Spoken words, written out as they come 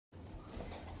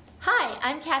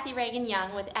I'm Kathy Reagan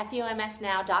Young with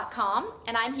FUMSnow.com,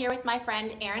 and I'm here with my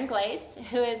friend Erin Glaze,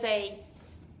 who is a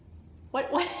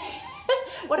what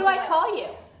do I call you?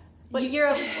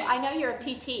 I know you're a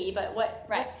PT, but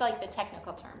what's like the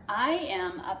technical term? I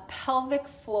am a pelvic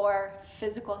floor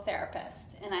physical therapist,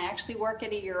 and I actually work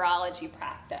at a urology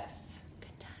practice.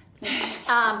 Good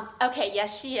times. Okay,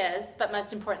 yes, she is, but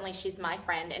most importantly, she's my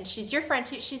friend, and she's your friend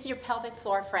too. She's your pelvic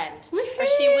floor friend, or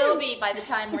she will be by the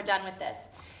time we're done with this.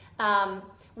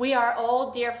 We are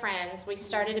old dear friends. We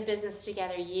started a business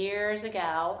together years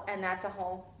ago, and that's a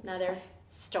whole nother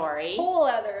story. Whole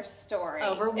other story.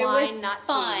 Over wine, not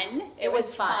fun. tea. It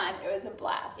was fun. It was a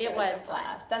blast. It was a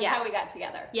blast. That's yes. how we got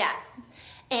together. Yes.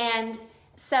 And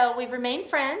so we've remained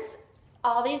friends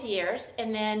all these years,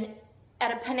 and then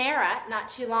at a Panera not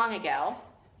too long ago,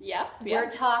 we're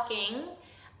talking,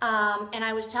 and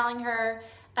I was telling her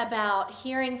about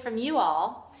hearing from you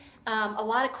all a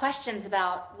lot of questions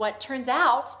about what turns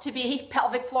out to be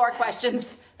pelvic floor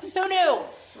questions. Who knew?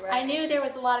 Right. I knew there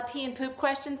was a lot of pee and poop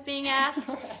questions being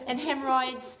asked, and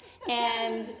hemorrhoids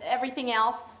and everything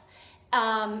else,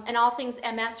 and all things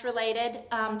MS related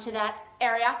to that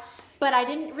area. But I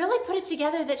didn't really put it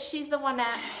together that she's the one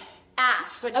that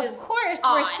asked, which is of course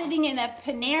odd. We're sitting in a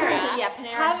Panera, Panera,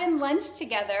 having lunch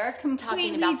together,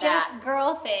 completely about just that.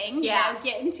 girl thing, yeah,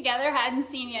 getting together, hadn't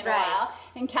seen you in a while,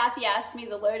 and Kathy asked me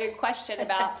the loaded question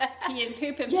about pee and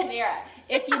poop in Panera.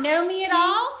 If you know me at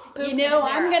all, you know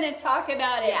I'm going to talk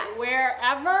about it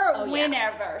wherever,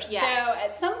 whenever. So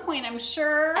at some point, I'm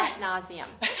sure ad nauseum.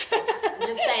 I'm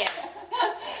just saying.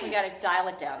 We got to dial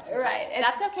it down sometimes. Right.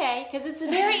 That's okay, because it's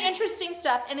very interesting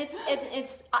stuff, and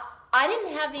I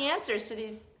didn't have the answers to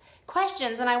these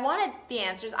questions, and I wanted the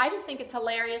answers. I just think it's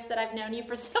hilarious that I've known you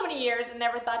for so many years and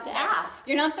never thought to ask.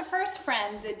 You're not the first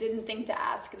friend that didn't think to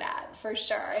ask that, for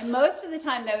sure. And most of the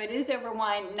time, though, it is over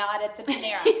wine, not at the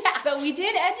Panera. But we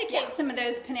did educate some of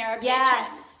those Panera patrons.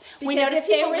 Yes. We noticed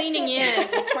people leaning in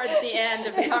towards the end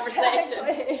of the conversation.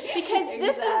 Because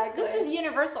this is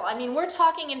universal. I mean, we're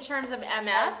talking in terms of MS.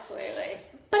 Absolutely.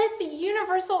 But it's a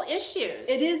universal issue.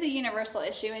 It is a universal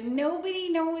issue, and nobody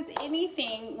knows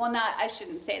anything. Well, I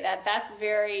shouldn't say that. That's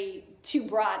very too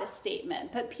broad a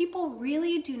statement. But people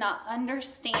really do not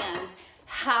understand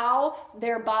how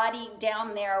their body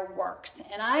down there works.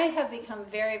 And I have become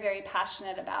very, very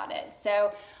passionate about it.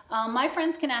 So my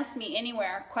friends can ask me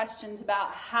anywhere questions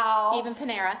about how... Even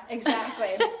Panera.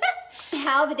 Exactly.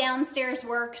 How the downstairs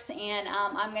works, and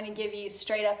I'm going to give you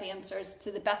straight up answers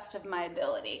to the best of my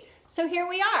ability. So here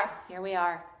we are. Here we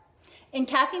are. And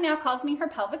Kathy now calls me her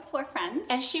pelvic floor friend.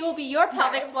 And she will be your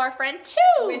pelvic floor friend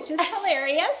too. Which is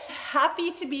hilarious.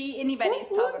 Happy to be anybody's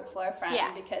pelvic floor friend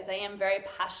because I am very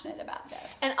passionate about this.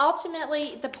 And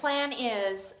ultimately, the plan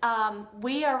is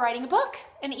we are writing a book,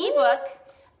 an ebook.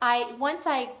 Once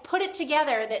I put it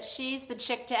together that she's the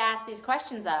chick to ask these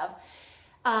questions of,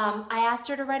 I asked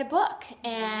her to write a book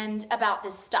and about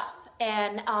this stuff.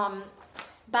 And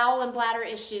Bowel and Bladder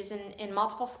Issues in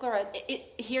Multiple Sclerosis.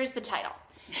 Here's the title.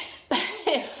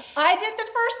 I did the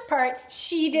first part.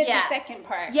 She did the second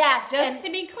part. Yes. Just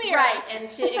to be clear. Right. And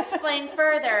to explain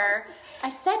further, I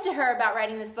said to her about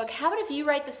writing this book, how about if you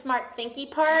write the smart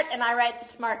thinky part and I write the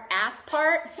smart ass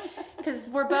part? Because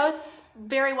we're both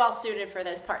very well suited for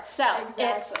those parts. So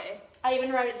I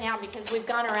even wrote it down because we've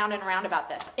gone around and around about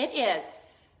this. It is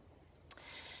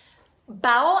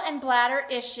Bowel and Bladder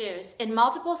Issues in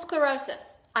Multiple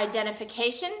Sclerosis.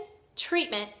 Identification,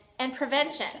 treatment, and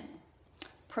prevention.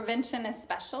 Prevention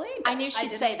especially. I knew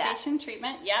she'd say that. Identification,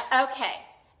 treatment, yeah. Okay.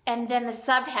 And then the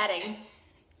subheading,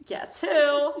 guess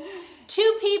who?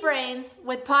 Two pea brains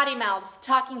with potty mouths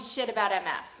talking shit about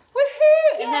MS.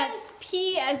 Woohoo! Yes. And that's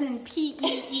P as in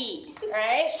P-E-E,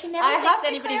 right? She never thinks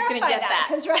anybody's going to get that.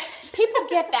 People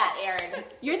get that, Erin.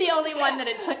 You're the only one that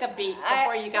it took a beat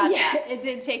before you got that. It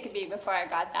did take a beat before I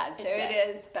got that, so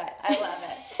it is, but I love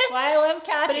it. That's why I love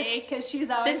Kathy, because she's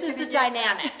always This is the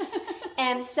dynamic.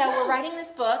 And so we're writing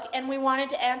this book, and we wanted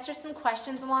to answer some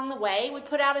questions along the way. We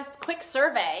put out a quick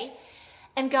survey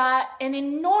and got an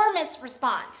enormous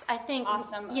response. I think,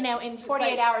 in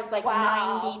 48 hours,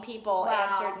 90 people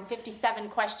answered and 57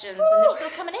 questions, and they're still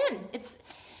coming in. It's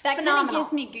phenomenal. That kind of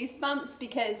gives me goosebumps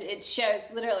because it shows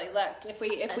literally, look, if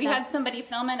we had somebody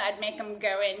filming, I'd make them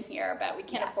go in here, but we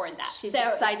can't afford that. She's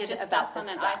excited about this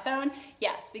stuff. On an iPhone.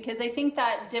 Yes, because I think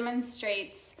that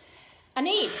demonstrates a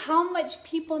need. How much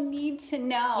people need to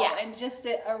know, and just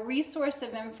a resource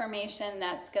of information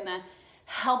that's going to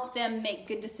help them make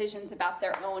good decisions about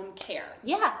their own care.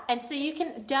 Yeah, and so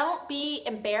don't be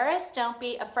embarrassed, don't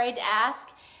be afraid to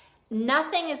ask.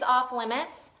 Nothing is off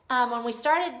limits. When we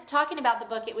started talking about the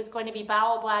book, it was going to be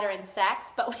Bowel, Bladder, and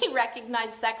Sex, but we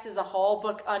recognized sex is a whole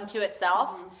book unto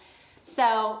itself.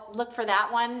 So look for that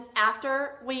one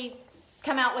after we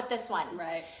come out with this one.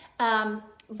 Right.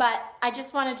 But I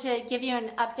just wanted to give you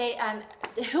an update on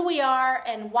who we are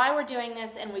and why we're doing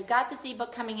this, and we've got this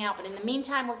ebook coming out, but in the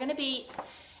meantime, we're going to be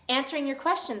answering your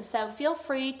questions. So feel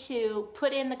free to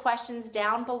put in the questions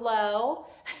down below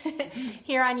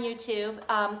here on YouTube,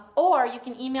 or you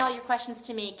can email your questions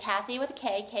to me, Kathy with a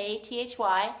K,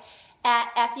 K-A-T-H-Y,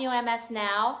 at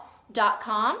fumsnow.com.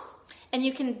 And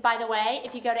you can, by the way,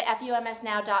 if you go to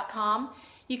fumsnow.com,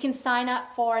 you can sign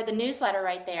up for the newsletter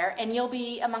right there, and you'll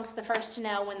be amongst the first to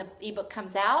know when the ebook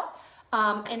comes out.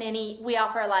 We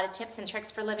offer a lot of tips and tricks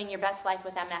for living your best life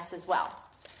with MS as well.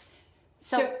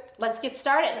 So let's get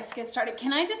started. Let's get started.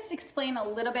 Can I just explain a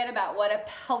little bit about what a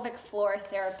pelvic floor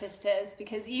therapist is?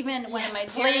 Because even one of my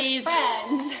dearest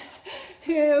friends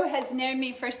who has known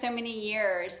me for so many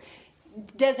years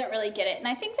doesn't really get it. And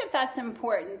I think that that's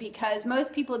important because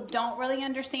most people don't really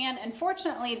understand.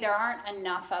 Unfortunately, there aren't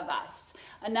enough of us.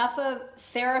 Enough of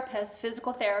therapists,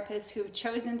 physical therapists who've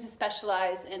chosen to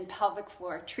specialize in pelvic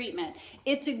floor treatment.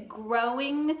 It's a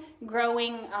growing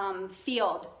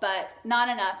field, but not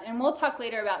enough. And we'll talk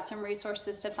later about some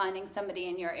resources to finding somebody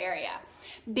in your area.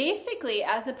 Basically,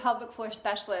 as a pelvic floor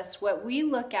specialist, what we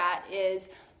look at is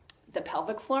the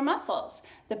pelvic floor muscles,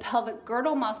 the pelvic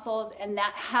girdle muscles, and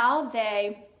that how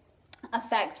they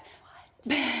affect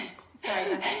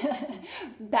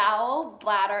bowel,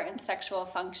 bladder, and sexual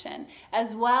function,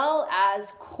 as well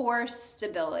as core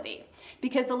stability.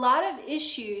 Because a lot of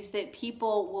issues that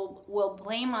people will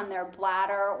blame on their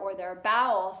bladder or their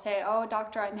bowel, say, oh,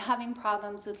 doctor, I'm having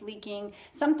problems with leaking,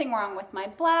 something wrong with my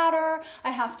bladder, I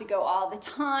have to go all the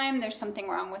time, there's something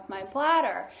wrong with my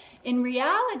bladder. In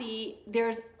reality,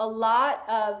 there's a lot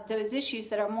of those issues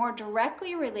that are more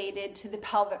directly related to the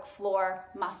pelvic floor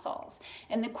muscles.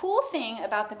 And the cool thing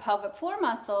about the pelvic floor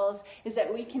muscles is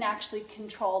that we can actually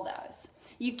control those.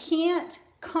 You can't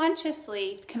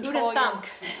consciously control your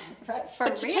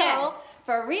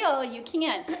for real you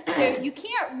can't. So you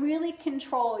can't really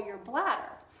control your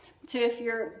bladder. So if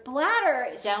your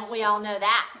bladder don't we all know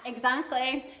that?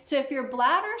 Exactly. So if your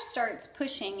bladder starts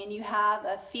pushing and you have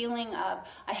a feeling of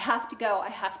I have to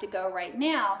go right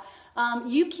now,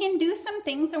 you can do some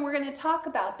things, and we're going to talk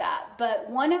about that. But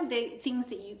one of the things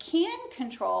that you can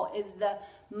control is the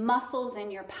muscles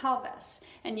in your pelvis,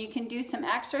 and you can do some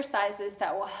exercises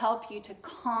that will help you to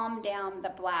calm down the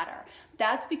bladder.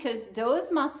 That's because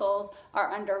those muscles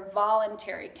are under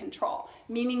voluntary control,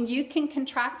 meaning you can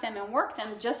contract them and work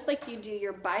them just like you do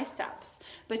your biceps.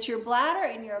 But your bladder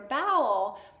and your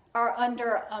bowel are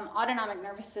under autonomic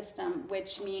nervous system,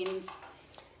 which means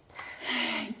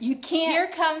you can't. Here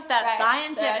comes that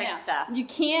scientific stuff. You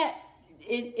can't,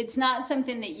 it's not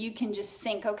something that you can just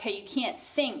think, okay, you can't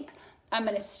think, I'm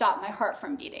going to stop my heart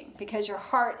from beating, because your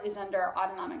heart is under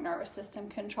autonomic nervous system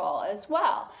control as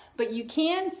well. But you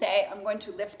can say, I'm going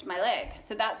to lift my leg.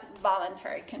 So that's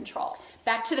voluntary control.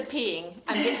 Back to the peeing.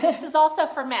 This is also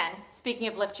for men. Speaking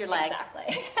of lift your leg.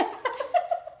 Exactly.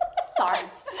 Sorry.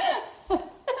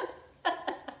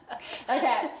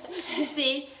 Okay.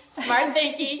 See, smart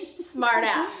thinking, smart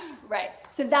ass. Right.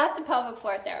 So that's a pelvic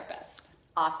floor therapist.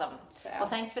 Awesome. So, well,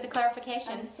 thanks for the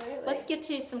clarification. Absolutely. Let's get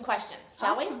to some questions,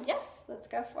 shall we? Yes, let's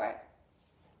go for it.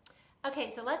 Okay,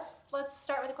 so let's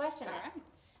start with a question. All right.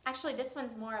 Actually, this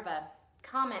one's more of a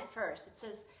comment first. It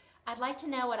says, I'd like to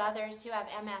know what others who have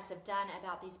MS have done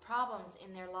about these problems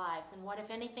in their lives, and what, if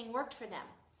anything, worked for them.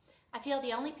 I feel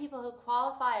the only people who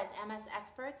qualify as MS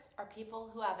experts are people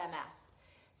who have MS.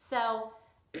 So,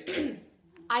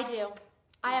 I do.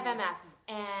 I have MS,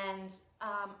 and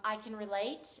I can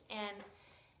relate. And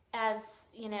as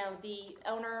you know, the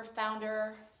owner,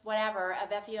 founder, whatever of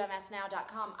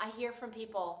fumsnow.com, I hear from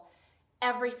people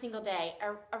every single day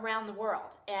around the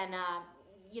world. And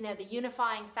you know, the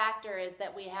unifying factor is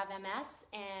that we have MS,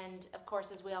 and of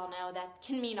course, as we all know, that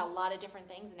can mean a lot of different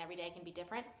things, and every day can be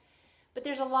different. But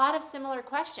there's a lot of similar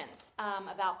questions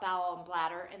about bowel and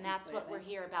bladder, and that's what we're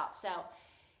here about. So,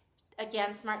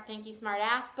 again, smart thinking, smart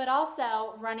ass, but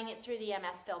also running it through the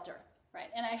MS filter. Right,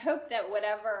 and I hope that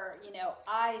whatever, you know,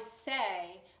 I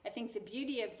say, I think the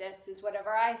beauty of this is whatever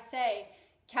I say,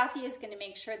 Kathy is going to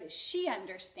make sure that she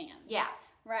understands. Yeah.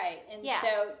 Right, and yeah.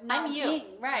 so not I'm you. Being,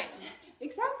 right,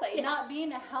 exactly, yeah. Not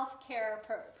being a healthcare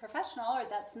professional, or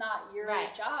that's not your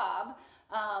job,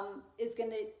 is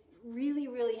going to really,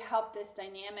 really help this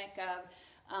dynamic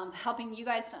of helping you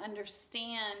guys to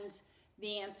understand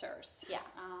the answers. Yeah.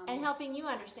 And helping you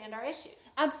understand our issues.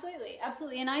 Absolutely.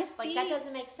 Absolutely. And I see. Like, that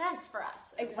doesn't make sense for us.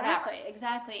 Exactly.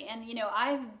 Exactly. And, you know,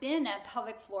 I've been a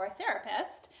pelvic floor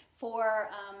therapist for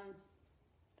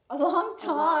a long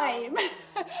time.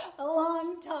 A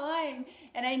long time.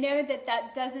 And I know that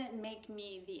that doesn't make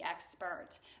me the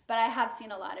expert, but I have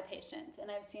seen a lot of patients, and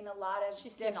I've seen a lot of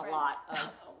She's seen a lot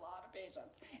of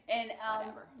patients. And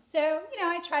so, you know,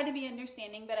 I try to be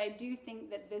understanding, but I do think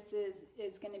that this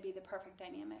is going to be the perfect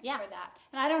dynamic for that.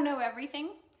 And I don't know everything.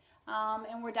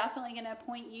 And we're definitely going to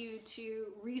point you to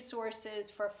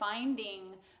resources for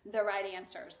finding the right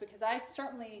answers, because I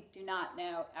certainly do not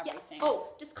know everything. Yeah. Oh,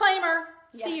 disclaimer,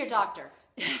 see your doctor.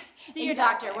 See your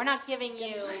doctor. We're not giving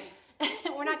you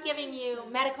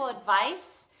medical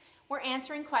advice. We're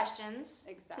answering questions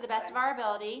to the best of our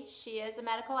ability. She is a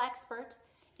medical expert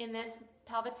in this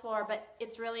pelvic floor, but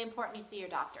it's really important you see your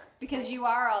doctor. Because you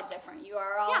are all different. You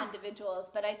are all individuals.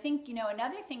 But I think, you know,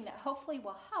 another thing that hopefully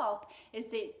will help is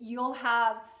that you'll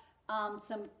have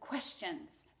some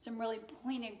questions, some really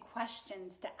pointed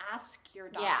questions to ask your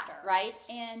doctor. Yeah, right.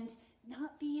 And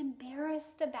not be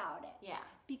embarrassed about it. Yeah.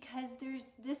 Because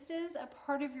this is a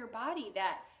part of your body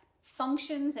that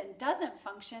functions and doesn't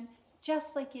function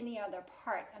just like any other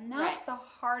part. And that's the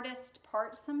hardest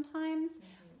part sometimes.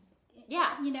 Yeah.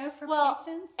 You know, for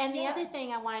patients. And the other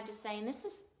thing I wanted to say, and this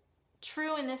is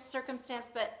true in this circumstance,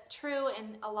 but true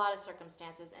in a lot of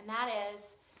circumstances, and that is,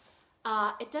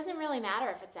 it doesn't really matter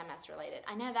if it's MS related.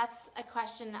 I know that's a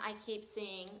question I keep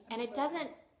seeing, and it doesn't,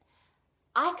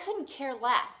 I couldn't care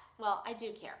less. Well, I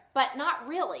do care, but not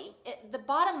really. The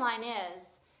bottom line is,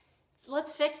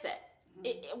 let's fix it.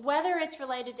 Whether it's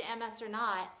related to MS or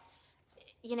not,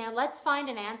 you know, let's find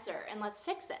an answer and let's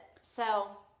fix it. So,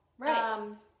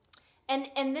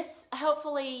 and this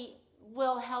hopefully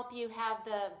will help you have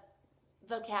the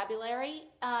vocabulary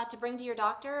to bring to your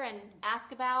doctor and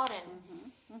ask about,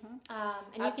 and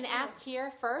you can ask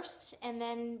here first and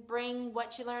then bring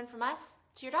what you learn from us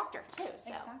to your doctor too.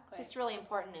 So it's just really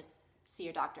important to see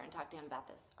your doctor and talk to him about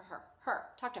this, or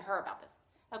talk to her about this.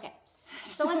 Okay,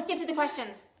 so let's get to the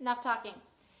questions. Enough talking.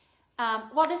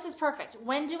 Well, this is perfect.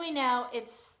 When do we know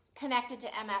it's connected to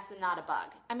MS and not a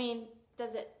bug? I mean,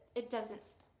 it doesn't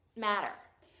matter.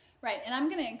 Right, and I'm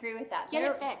going to agree with that. Get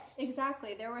it fixed.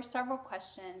 Exactly. There were several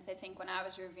questions, I think, when I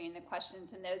was reviewing the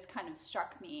questions, and those kind of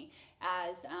struck me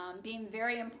as being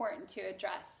very important to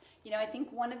address. You know, I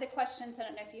think one of the questions, I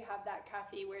don't know if you have that,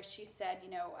 Kathy, where she said,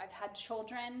 you know, I've had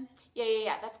children.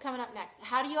 Yeah. That's coming up next.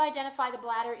 How do you identify the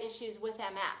bladder issues with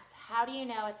MS? How do you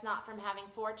know it's not from having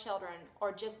 4 children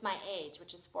or just my age,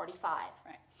 which is 45?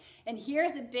 Right. And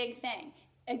here's a big thing.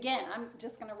 Again, I'm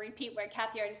just going to repeat what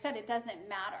Kathy already said. It doesn't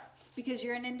matter, because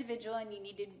you're an individual and you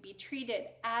need to be treated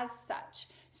as such.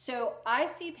 So I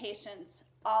see patients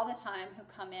all the time who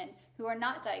come in who are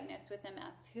not diagnosed with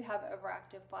MS, who have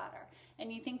overactive bladder.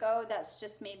 And you think, oh, that's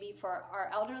just maybe for our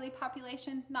elderly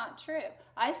population. Not true.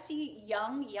 I see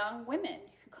young women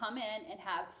who come in and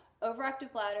have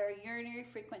overactive bladder, urinary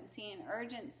frequency, and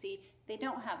urgency. They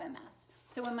don't have MS.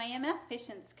 So when my MS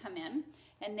patients come in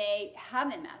and they have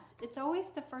MS, it's always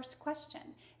the first question.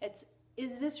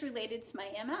 Is this related to my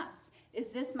MS? Is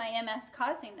this my MS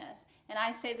causing this? And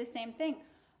I say the same thing.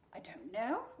 I don't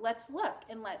know. Let's look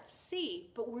and let's see.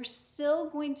 But we're still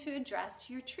going to address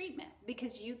your treatment,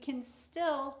 because you can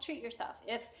still treat yourself.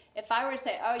 If I were to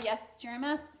say, oh, yes, it's your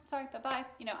MS, sorry, bye-bye,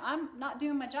 you know, I'm not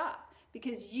doing my job,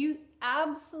 because you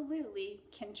absolutely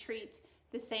can treat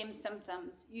the same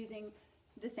symptoms using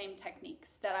the same techniques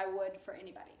that I would for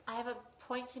anybody. I have a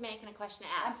point to make and a question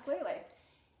to ask. Absolutely.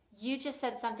 You just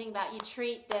said something about you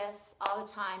treat this all the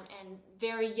time, and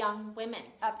very young women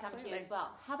come to you as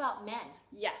well. How about men?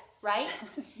 Yes. Right?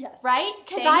 Yes. Right?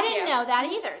 Because I didn't know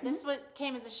that either. This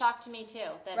came as a shock to me too,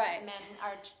 that men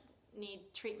need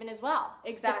treatment as well.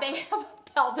 Exactly. But they have a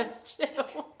pelvis too.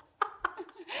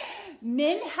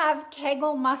 Men have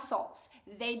Kegel muscles.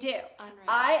 They do. Unreal.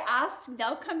 I ask,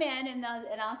 they'll come in and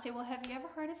I'll say, well, have you ever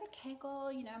heard of a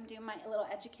Kegel? You know, I'm doing my little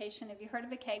education. Have you heard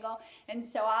of a Kegel? And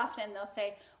so often they'll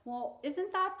say, well,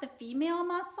 isn't that the female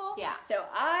muscle? Yeah. So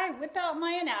I whip out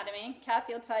my anatomy.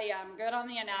 Kathy will tell you I'm good on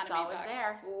the anatomy book. It's always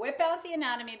there. Whip out the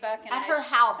anatomy book. And at her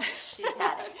house, she's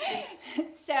had it.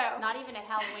 It's so not even at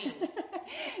Halloween.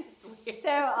 So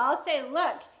I'll say,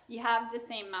 look, you have the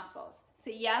same muscles.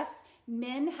 So yes,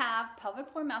 men have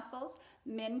pelvic floor muscles.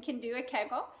 Men can do a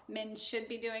Kegel. Men should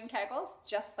be doing Kegels,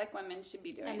 just like women should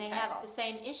be doing Kegels. And they have the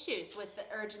same issues with the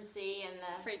urgency and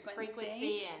the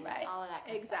frequency and all of that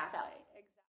kind of stuff. Exactly.